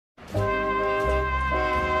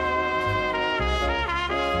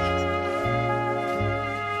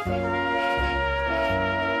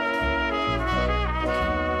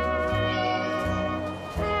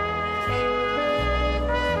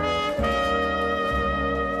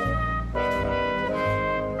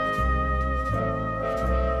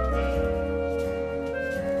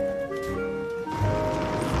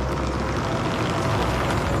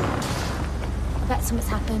something's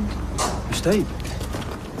happened. Steve.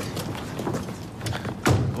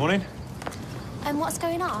 Morning. And what's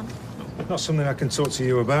going on? Not something I can talk to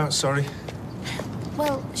you about, sorry.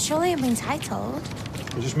 Well, surely I'm entitled.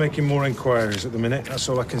 We're just making more inquiries at the minute, that's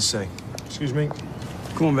all I can say. Excuse me?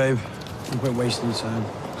 Come on, babe. No point wasting your time.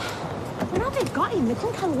 Well, now they've got him, they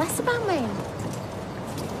couldn't care less about me.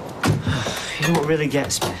 You know what really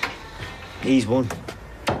gets me? He's won.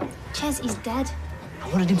 Ches, he's dead. I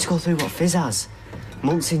wanted him to go through what Fizz has.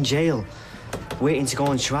 Months in jail, waiting to go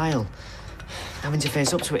on trial, having to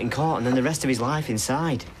face up to it in court and then the rest of his life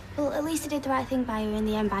inside. Well, at least he did the right thing by her in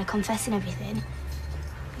the end by confessing everything.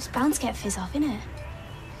 It's bound to get Fizz off, innit?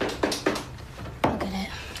 I'll get it.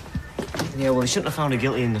 Yeah, well, he shouldn't have found her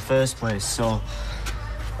guilty in the first place, so...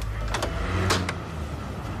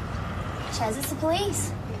 Ches, it's the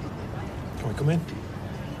police. Can we come in?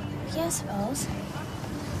 Yeah, I suppose.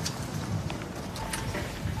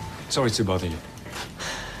 Sorry to bother you.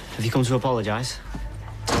 Have you come to apologise?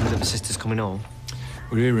 Tell me that my sister's coming home.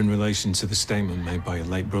 We're here in relation to the statement made by your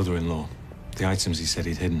late brother-in-law. The items he said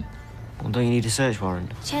he'd hidden. Well, don't you need a search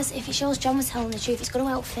warrant? Ches, if it shows John was telling the truth, it's going to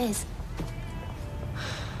help Fizz.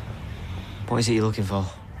 What is it you're looking for?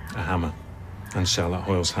 A hammer. And Charlotte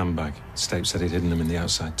Hoyle's handbag. Stape said he'd hidden them in the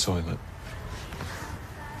outside toilet.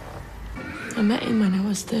 I met him when I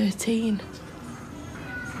was 13.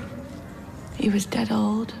 He was dead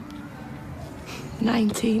old.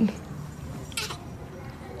 19.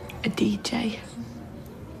 A DJ.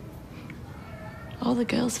 All the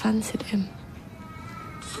girls fancied him.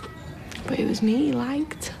 But it was me he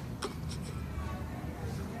liked.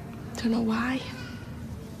 Don't know why.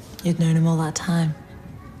 You'd known him all that time?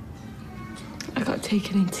 I got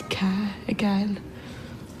taken into care again.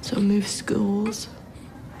 So I moved schools.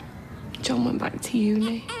 John went back to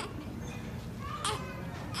uni.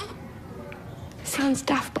 It sounds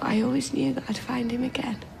daft, but I always knew that I'd find him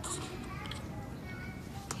again.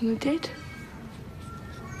 And I did.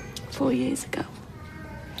 4 years ago.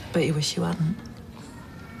 But you wish you hadn't.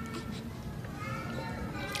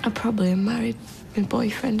 I probably married my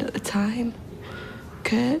boyfriend at the time,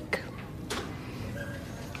 Kirk.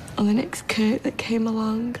 Or the next Kirk that came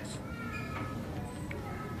along.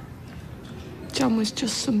 John was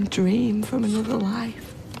just some dream from another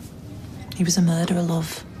life. He was a murderer,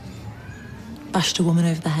 love. Bashed a woman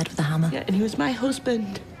over the head with a hammer. Yeah, and he was my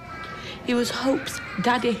husband. He was Hope's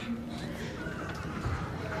daddy.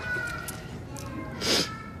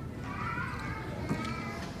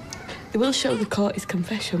 They will show the court his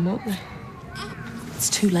confession, won't they? It's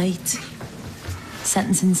too late.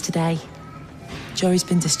 Sentencing's today. Jury's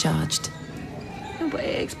been discharged. No, but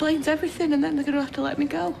it explains everything, and then they're going to have to let me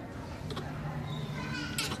go.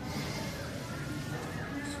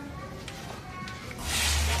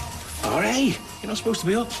 Corrie, you're not supposed to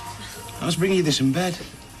be up. I was bringing you this in bed.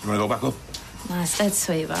 You want to go back up? Nah, it's dead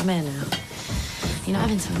sweet, but I'm here now. You're not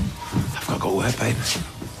having some? I've got to go to work, babe.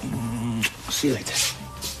 I'll see you later.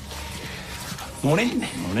 Morning.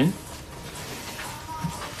 Morning.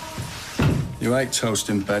 You ate toast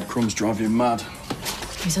in bed. Crumbs drive you mad.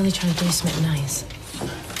 He was only trying to do something nice.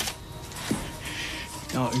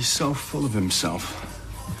 Oh, he's so full of himself.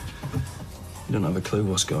 He don't have a clue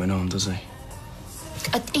what's going on, does he?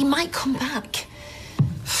 He might come back.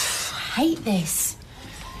 I hate this.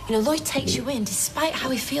 You know, Lloyd takes you in despite how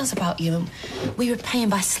he feels about you, and we repay him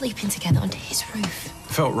by sleeping together under his roof.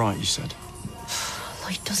 Felt right, you said.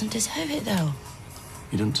 Lloyd doesn't deserve it, though.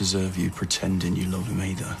 He doesn't deserve you pretending you love him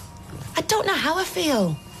either. I don't know how I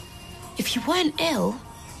feel. If you weren't ill...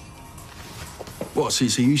 What, so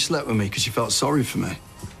you slept with me because you felt sorry for me?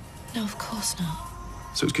 No, of course not.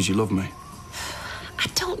 So it's because you love me? I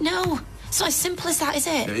don't know. It's not as simple as that, is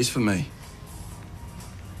it? It is for me.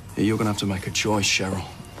 Yeah, you're going to have to make a choice, Cheryl.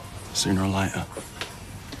 Sooner or later.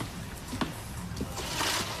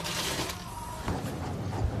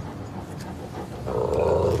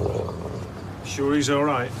 Sure he's all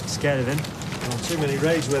right? Scared of him? Well, too many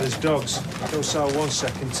raids where there's dogs. Docile 1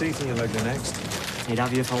 second, teeth in your leg the next. He'd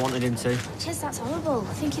have you if I wanted him to. Ches, that's horrible.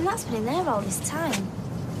 Thinking that's been in there all this time.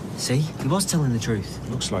 See? He was telling the truth.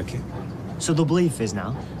 Looks like it. So they'll believe Fizz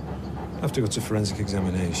now? Have to go to forensic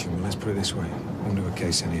examination, but let's put it this way. Won't do a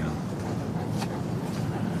case anyhow.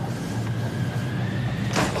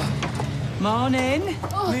 Morning.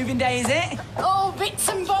 Oh. Moving day, is it? Oh, bits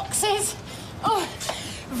and boxes. Oh,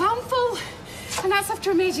 van full. And that's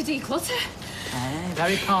after a major declutter.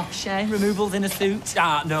 Very posh, eh? Removals in a suit.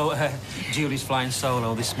 No, Julie's flying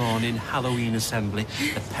solo this morning. Halloween assembly.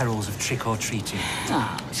 The perils of trick-or-treating.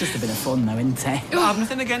 It's just a bit of fun, though, isn't it? I have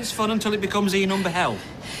nothing against fun until it becomes E-number hell.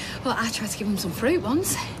 Well, I tried to give them some fruit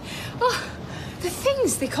once. Oh, the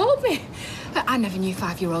things they called me. But I never knew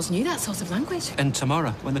 5-year-olds knew that sort of language. And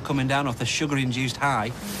tomorrow, when they're coming down off the sugar-induced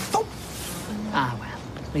high... Ah,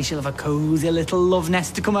 well, at least you'll have a cosy little love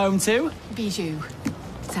nest to come home to. Bijou.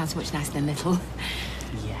 Sounds much nicer than little.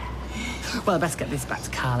 Yeah. Well, I best get this back to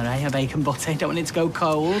Carla, eh? A bacon butty. Don't want it to go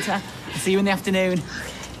cold. I'll see you in the afternoon.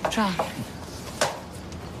 Try.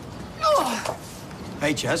 Oh.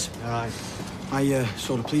 Hey, Jez. All right. I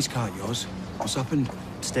saw the police car at yours. What's happened?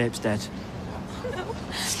 Stape's dead.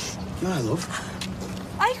 No, love.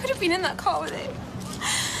 I could have been in that car with him.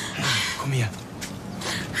 Come here.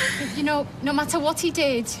 You know, no matter what he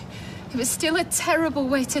did, it was still a terrible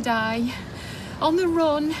way to die. On the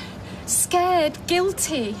run, scared,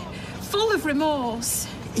 guilty, full of remorse.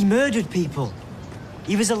 He murdered people.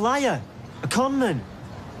 He was a liar, a conman.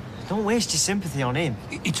 Don't waste your sympathy on him.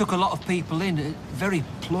 He took a lot of people in. Very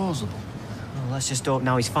plausible. Well, let's just hope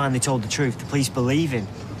now he's finally told the truth. The police believe him.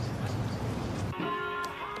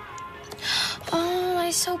 Oh,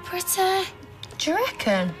 it's so pretty. Do you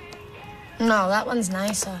reckon? No, that one's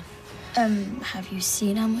nicer. Have you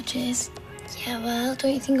seen how much it is? Yeah, well,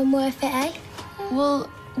 don't you think I'm worth it, eh? Well,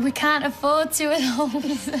 we can't afford to at home.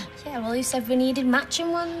 Yeah, well, you said we needed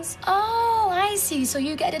matching ones. Oh, I see. So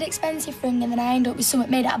you get an expensive ring and then I end up with something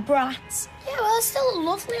made out of brass. Yeah, well, it's still look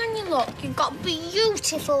lovely on you, look. You've got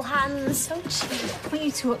beautiful hands. So cheap. What are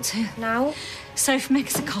you two up to? Now? Soph, make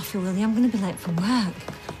us a coffee, will you? I'm going to be late for work.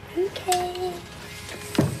 Okay.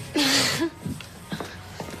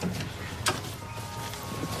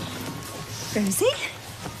 Rosie?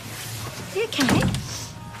 You okay?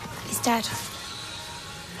 He's dead.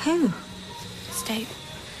 Who? Stape.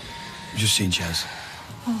 Just seen Jez.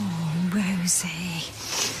 Oh, Rosie.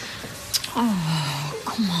 Oh,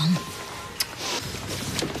 come on.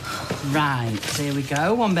 Right, so here we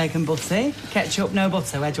go. 1 bacon butty. Ketchup, no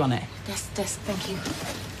butter. Where do you want it? This, thank you.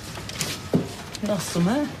 Lost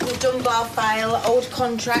summer. The Dunbar file, old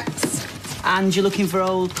contracts. And you're looking for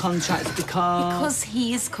old contracts because... Because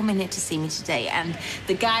he is coming here to see me today, and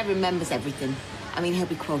the guy remembers everything. I mean, he'll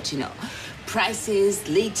be quoting up prices,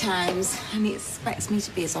 lead times, and he expects me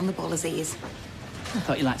to be as on the ball as he is. I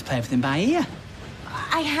thought you liked to play everything by ear.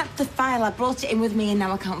 I had the file, I brought it in with me, and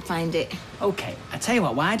now I can't find it. OK, I tell you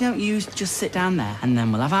what, why don't you just sit down there, and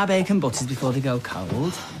then we'll have our bacon butties before they go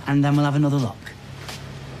cold, and then we'll have another look.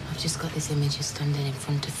 I've just got this image of standing in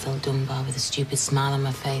front of Phil Dunbar with a stupid smile on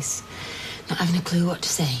my face, not having a clue what to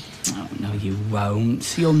say. Oh, no, you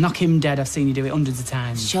won't. You'll knock him dead. I've seen you do it hundreds of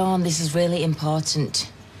times. Sean, this is really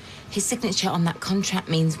important. His signature on that contract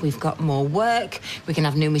means we've got more work, we can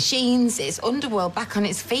have new machines, it's Underworld back on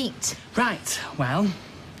its feet. Right, well,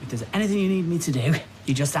 if there's anything you need me to do,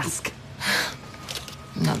 you just ask.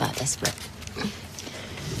 I'm not that desperate.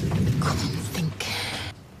 Come on, think.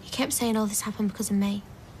 You kept saying all this happened because of me.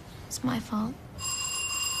 It's my fault.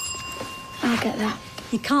 I get that.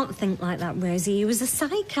 You can't think like that, Rosie. He was a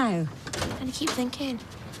psycho. And I keep thinking,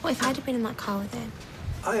 what if I'd have been in that car with him?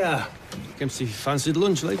 I came to see if you fancied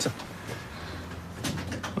lunch later.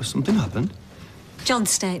 Oh, something happened? John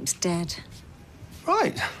Stape's dead.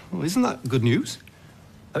 Right. Well, isn't that good news?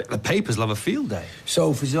 The papers will have a field day.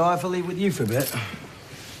 So, is it all right if I leave with you for a bit?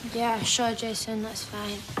 Yeah, sure, Jason, that's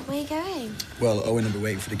fine. Where are you going? Well, Owen will be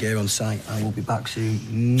waiting for the gear on site. I will be back soon.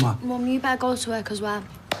 Mwah. Mum, you better go to work as well.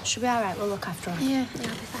 She'll be all right, we'll look after her. Yeah, I'll be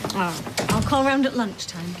fine. Oh, I'll call round at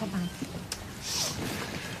lunchtime. Bye-bye.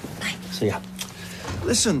 See ya.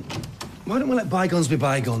 Listen, why don't we let bygones be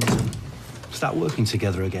bygones and start working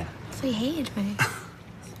together again? I thought you hated me.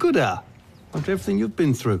 Good, after everything you've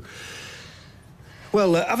been through.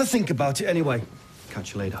 Well, have a think about it anyway.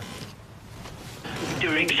 Catch you later.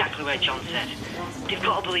 You're exactly where John said. They've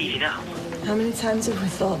got to believe you now. How many times have we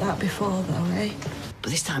thought that before, though, eh? But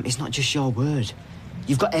this time, it's not just your word.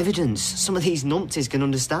 You've got evidence. Some of these numpties can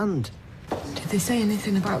understand. Did they say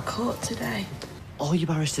anything about court today? All your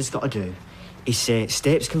barrister's got to do is say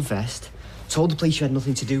Stape's confessed, told the police you had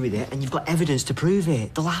nothing to do with it, and you've got evidence to prove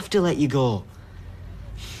it. They'll have to let you go.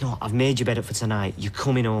 No, I've made your bed up for tonight. You're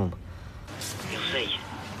coming home. You'll see.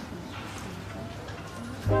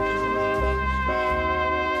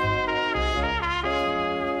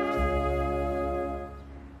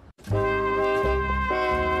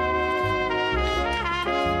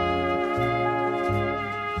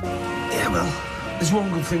 Yeah, well, there's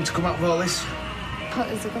one good thing to come out of all this. What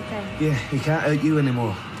is a good thing? Yeah, he can't hurt you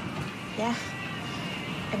anymore. Yeah.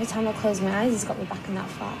 Every time I close my eyes, he's got me back in that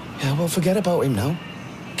flat. Yeah, well, forget about him now.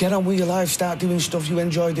 Get on with your life, start doing stuff you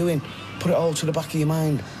enjoy doing. Put it all to the back of your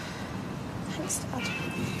mind. Thanks, Dad.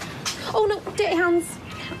 Oh, no, dirty hands.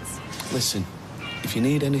 Dirty hands. Listen, if you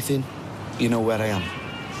need anything, you know where I am.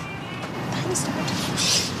 Thanks, Dad.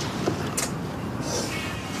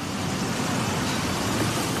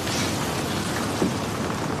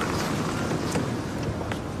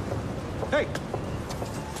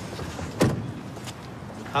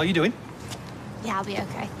 How are you doing? Yeah, I'll be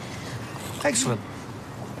okay. Excellent.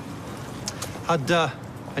 Had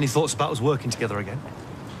any thoughts about us working together again?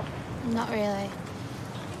 Not really.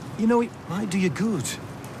 You know, it might do you good.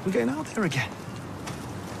 We're getting out there again.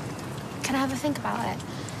 Can I have a think about it?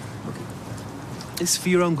 It's for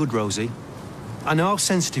your own good, Rosie. I know how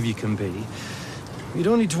sensitive you can be. You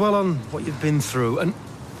don't need to dwell on what you've been through. And,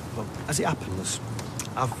 well, as it happens,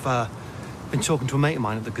 I've been talking to a mate of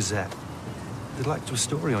mine at the Gazette. They'd like to do a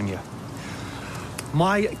story on you.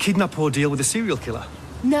 My kidnap ordeal with a serial killer.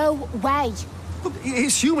 No way. Look,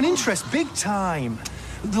 it's human interest, big time.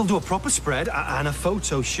 They'll do a proper spread and a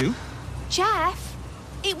photo shoot. Jeff,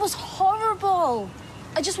 it was horrible.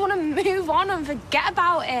 I just want to move on and forget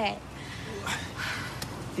about it.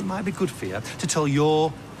 It might be good for you to tell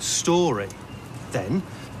your story. Then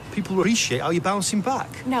people will appreciate how you're bouncing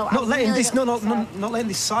back. No, not letting really this, not letting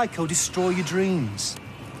this psycho destroy your dreams.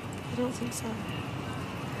 I don't think so.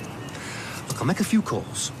 Look, I'll make a few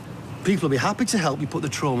calls. People will be happy to help you put the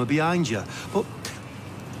trauma behind you. But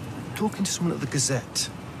talking to someone at the Gazette,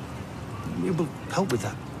 it will help with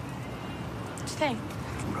that. Do you think?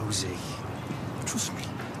 Rosie, trust me.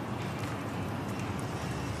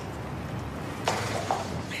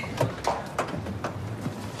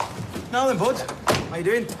 Now then, bud. How you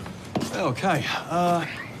doing? Okay.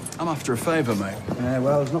 I'm after a favour, mate. Yeah,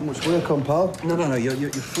 well, there's not much work on, pal. No. You're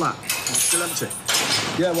flat. It's still empty.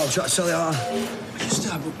 Yeah, well, try to sell it out. I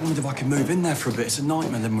just wondered if I could move in there for a bit. It's a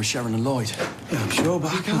nightmare living with Sharon and Lloyd. Yeah, I'm sure,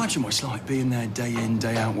 but You can imagine what it's like being there day in,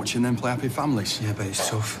 day out, watching them play happy families. Yeah, but it's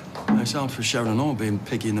tough. It's hard for Sharon and Lloyd being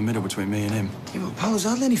piggy in the middle between me and him. Yeah, but, pal, there's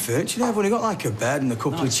hardly any furniture. I've only got, like, a bed and a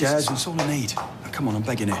couple of chairs. It's all I need. Now, come on, I'm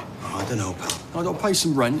begging you. Oh, I don't know, pal. I've got to pay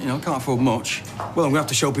some rent, can't afford much. Well, I'm going to have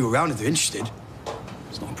to show people around if they're interested.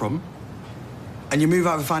 It's not a problem. And you move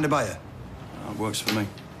out and find a buyer? That works for me.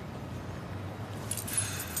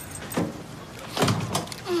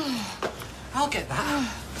 I'll get that.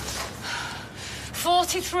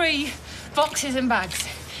 43 boxes and bags.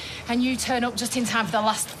 And you turn up just in time for the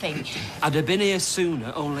last thing. I'd have been here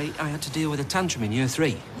sooner, only I had to deal with a tantrum in year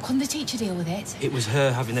 3. Couldn't the teacher deal with it? It was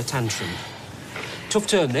her having a tantrum. Tough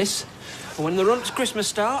turn, this. And when the run to Christmas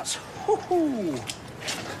starts, whoo-hoo.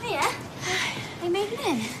 Hiya. Are you moving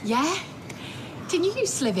in? Yeah? Didn't you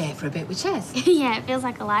used to live here for a bit with Ches? Yeah, it feels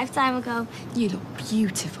like a lifetime ago. You look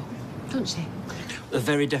beautiful, don't you? The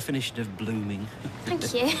very definition of blooming.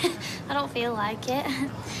 Thank you. I don't feel like it.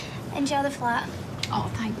 Enjoy the flat. Oh,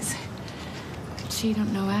 thanks. She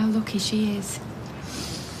don't know how lucky she is.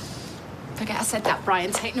 Forget I said that,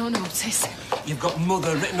 Brian. Take no notice. You've got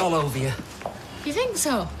mother written all over you. You think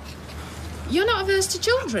so? You're not averse to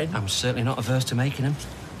children? I'm certainly not averse to making them.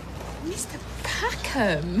 Mr.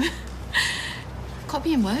 Packham. Got to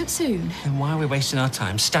be in work soon. Then why are we wasting our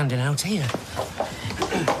time standing out here?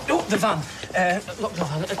 Oh, the van. Look, the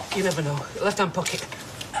van. You never know. Left-hand pocket.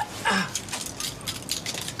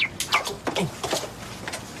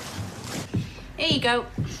 Here you go.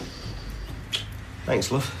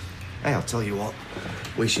 Thanks, love. Hey, I'll tell you what.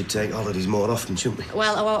 We should take holidays more often, shouldn't we?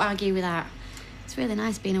 Well, I won't argue with that. It's really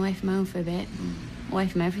nice being away from home for a bit. Away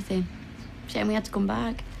from everything. Shame we had to come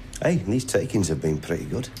back. Hey, these takings have been pretty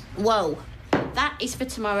good. Whoa. That is for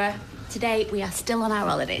tomorrow. Today, we are still on our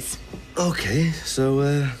holidays. OK, so,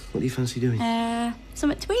 what do you fancy doing?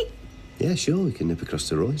 Something to eat? Yeah, sure, we can nip across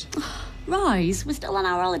to Roy's. Roy's? We're still on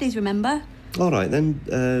our holidays, remember? All right, then,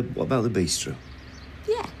 what about the bistro?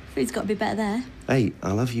 Yeah, food's got to be better there. Hey,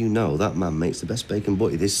 I'll have you know that man makes the best bacon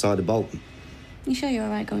butty this side of Bolton. You sure you're all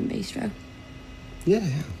right going bistro? Yeah,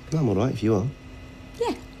 I'm all right if you are.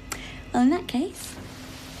 Yeah. Well, in that case...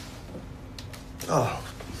 Oh.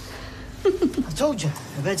 I told you,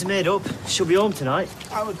 the bed's made up. She'll be home tonight.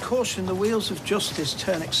 I would caution the wheels of justice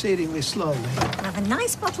turn exceedingly slowly. We'll have a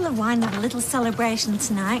nice bottle of wine and a little celebration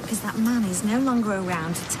tonight, because that man is no longer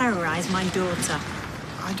around to terrorise my daughter.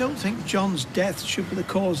 I don't think John's death should be the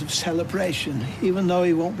cause of celebration, even though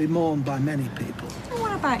he won't be mourned by many people. And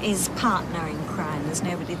what about his partner in crime? There's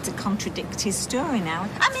nobody to contradict his story now.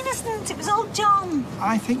 I'm innocent, it was all John.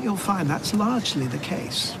 I think you'll find that's largely the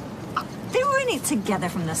case. They were in it together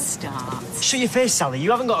from the start. Shut your face, Sally.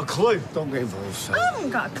 You haven't got a clue. Don't get involved, Sally. I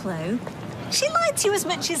haven't got a clue. She lied to you as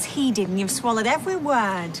much as he did, and you've swallowed every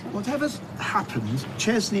word. Whatever's happened,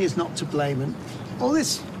 Chesney is not to blame, and all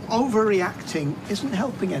this overreacting isn't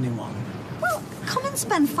helping anyone. Well, come and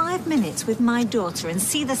spend 5 minutes with my daughter and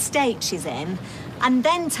see the state she's in, and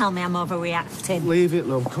then tell me I'm overreacting. Leave it,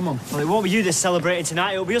 love. Come on. Well, it won't be you that's celebrating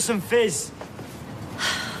tonight. It'll be us and Fizz.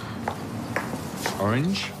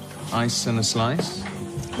 Orange, ice and a slice.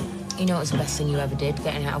 You know what's the best thing you ever did?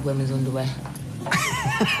 Getting out of women's underwear.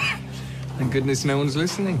 Thank goodness no one's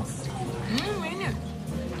listening.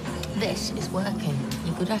 This is working.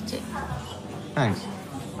 You're good at it. Thanks.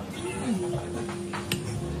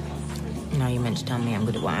 No, you meant to tell me I'm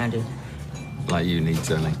good at what I do. Like you need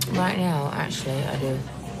telling. Right now, actually, I do.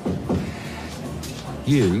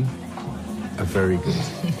 You are very good.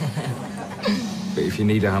 But if you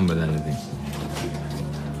need a hand with anything...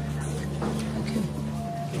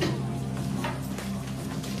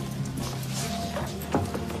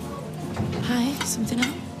 Hi, something up?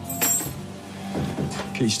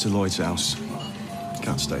 Keys to Lloyd's house.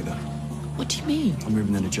 Can't stay there. What do you mean? I'm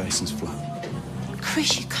moving into Jason's flat.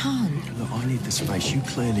 Chris, you can't. Look, I need the space. You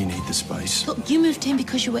clearly need the space. Look, you moved in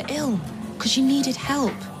because you were ill. Because you needed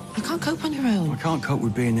help. You can't cope on your own. I can't cope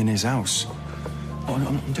with being in his house.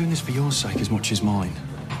 I'm doing this for your sake as much as mine.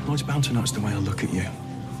 Lloyd's bound to notice the way I look at you.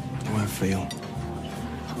 The way I feel.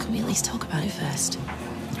 Well, can we at least talk about it first?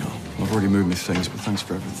 No, I've already moved my things, but thanks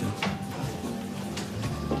for everything.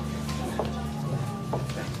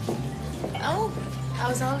 Oh, how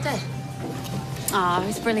was all day? Oh, it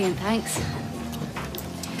was brilliant, thanks.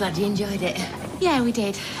 Glad you enjoyed it. Yeah, we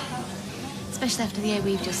did. Especially after the year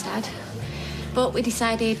we've just had. But we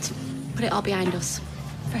decided to put it all behind us.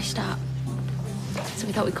 Fresh start. So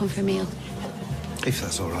we thought we'd come for a meal. If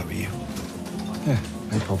that's all right with you. Yeah,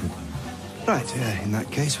 no problem. Right, yeah, in that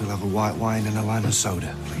case, we'll have a white wine and a lime and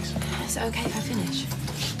soda, please. Is it okay if I finish?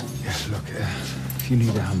 Yeah, look, if you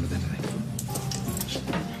need a hand with anything.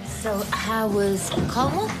 So, how was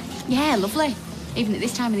Cornwall? Yeah, lovely. Even at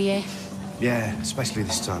this time of the year. Yeah, especially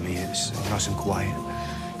this time of year. It's nice and quiet.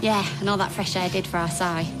 Yeah, and all that fresh air did for our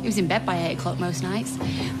Si. He was in bed by 8 o'clock most nights,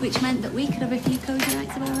 which meant that we could have a few cosy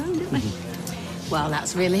nights of our own, didn't we? Well,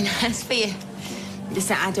 that's really nice for you.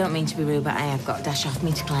 Listen, I don't mean to be rude, but I have got to dash off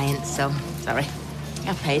me to clients, so sorry.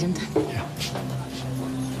 I've paid them. Yeah.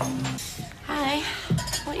 Hi.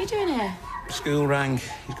 What are you doing here? School rang.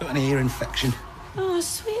 He's got an ear infection. Oh,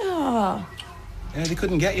 sweetheart. Yeah, they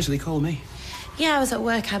couldn't get you, so they called me. Yeah, I was at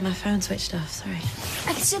work. I had my phone switched off. Sorry.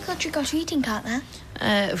 I can still go trick-or-treating, can't I?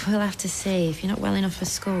 We'll have to see if you're not well enough for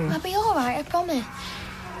school. I'll be all right, I promise.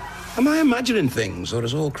 Am I imagining things, or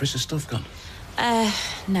has all Chris's stuff gone?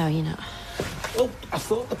 No, you're not. Well, I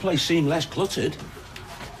thought the place seemed less cluttered.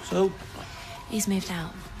 So... He's moved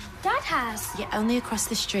out. Dad has? Yeah, only across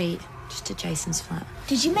the street, just to Jason's flat.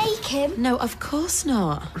 Did you make him? No, of course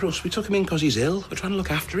not. Russ, we took him in because he's ill. We're trying to look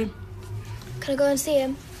after him. Can I go and see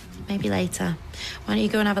him? Maybe later. Why don't you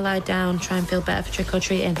go and have a lie down, try and feel better for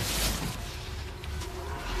trick-or-treating?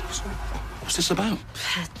 So, what's this about?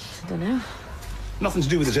 I don't know. Nothing to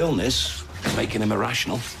do with his illness. Making him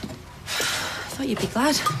irrational. I thought you'd be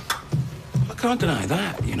glad. I can't deny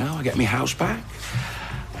that, you know. I get me house back.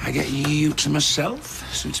 I get you to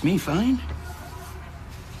myself. Suits me fine.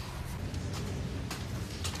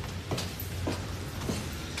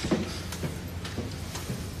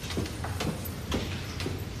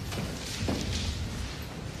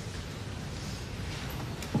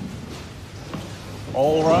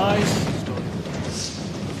 All rise.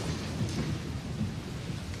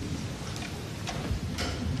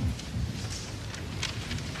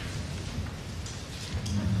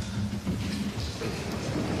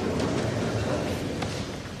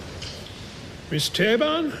 Miss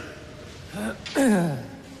Taborn?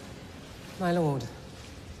 My lord.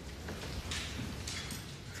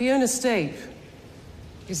 Fiona Stape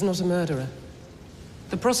is not a murderer.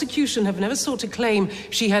 The prosecution have never sought to claim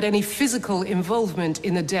she had any physical involvement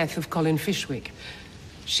in the death of Colin Fishwick.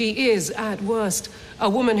 She is, at worst, a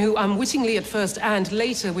woman who unwittingly at first and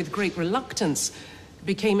later with great reluctance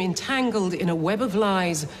became entangled in a web of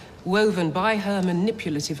lies woven by her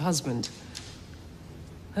manipulative husband.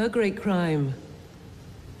 Her great crime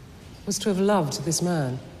was to have loved this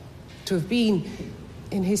man, to have been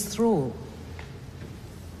in his thrall.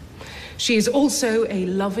 She is also a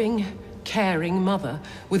loving, caring mother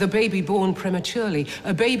with a baby born prematurely,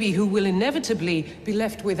 a baby who will inevitably be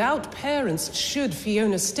left without parents should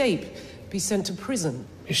Fiona Stape be sent to prison.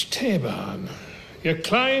 Miss Taborn, your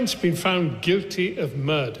client's been found guilty of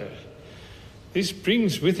murder. This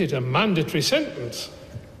brings with it a mandatory sentence.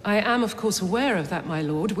 I am, of course, aware of that, my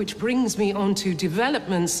lord, which brings me on to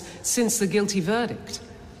developments since the guilty verdict.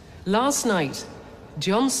 Last night,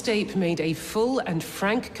 John Stape made a full and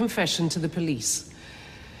frank confession to the police,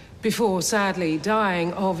 before, sadly,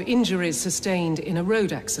 dying of injuries sustained in a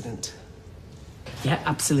road accident. Yeah,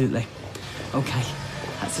 absolutely. Okay,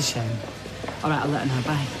 that's a shame. All right, I'll let her know.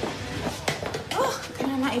 Bye. Oh,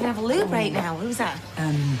 I might even have a loo break now. Who's that?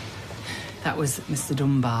 That was Mr.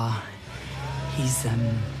 Dunbar. He's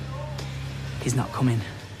not coming.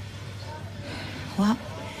 What?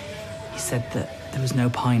 He said that there was no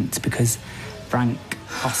point because Frank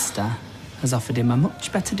Foster has offered him a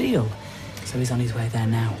much better deal. So he's on his way there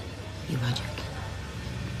now. You are joking.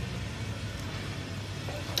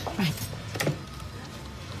 Right.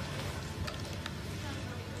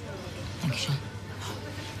 Thank you, Sean.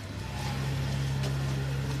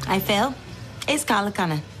 Hi, Phil. It's Carla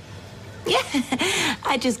Connor. Yeah,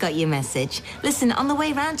 I just got your message. Listen, on the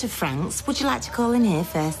way round to Frank's, would you like to call in here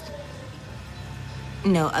first?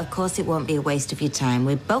 No, of course it won't be a waste of your time.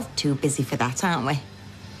 We're both too busy for that, aren't we?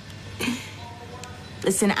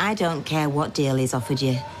 Listen, I don't care what deal he's offered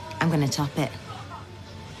you. I'm going to top it.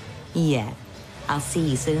 Yeah, I'll see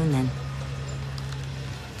you soon then.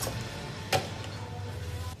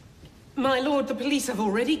 My lord, the police have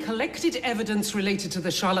already collected evidence related to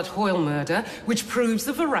the Charlotte Hoyle murder, which proves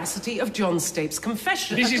the veracity of John Stape's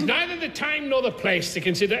confession. This is neither the time nor the place to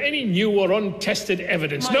consider any new or untested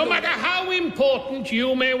evidence, no matter how important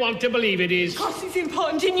you may want to believe it is. Of course it's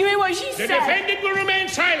important. Didn't you hear what she said? The defendant will remain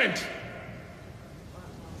silent.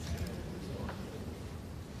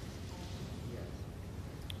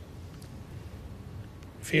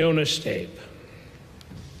 Fiona Stape.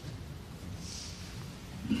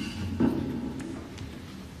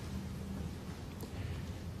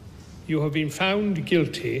 You have been found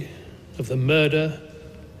guilty of the murder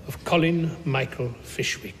of Colin Michael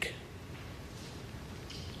Fishwick.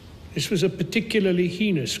 This was a particularly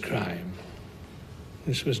heinous crime.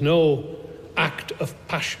 This was no act of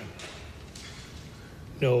passion,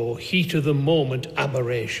 no heat-of-the-moment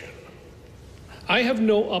aberration. I have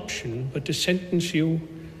no option but to sentence you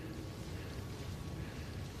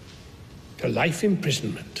to life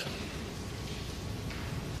imprisonment.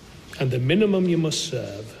 And the minimum you must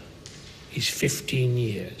serve is 15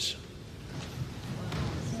 years.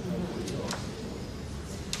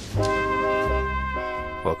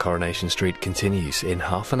 Well, Coronation Street continues in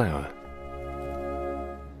half an hour.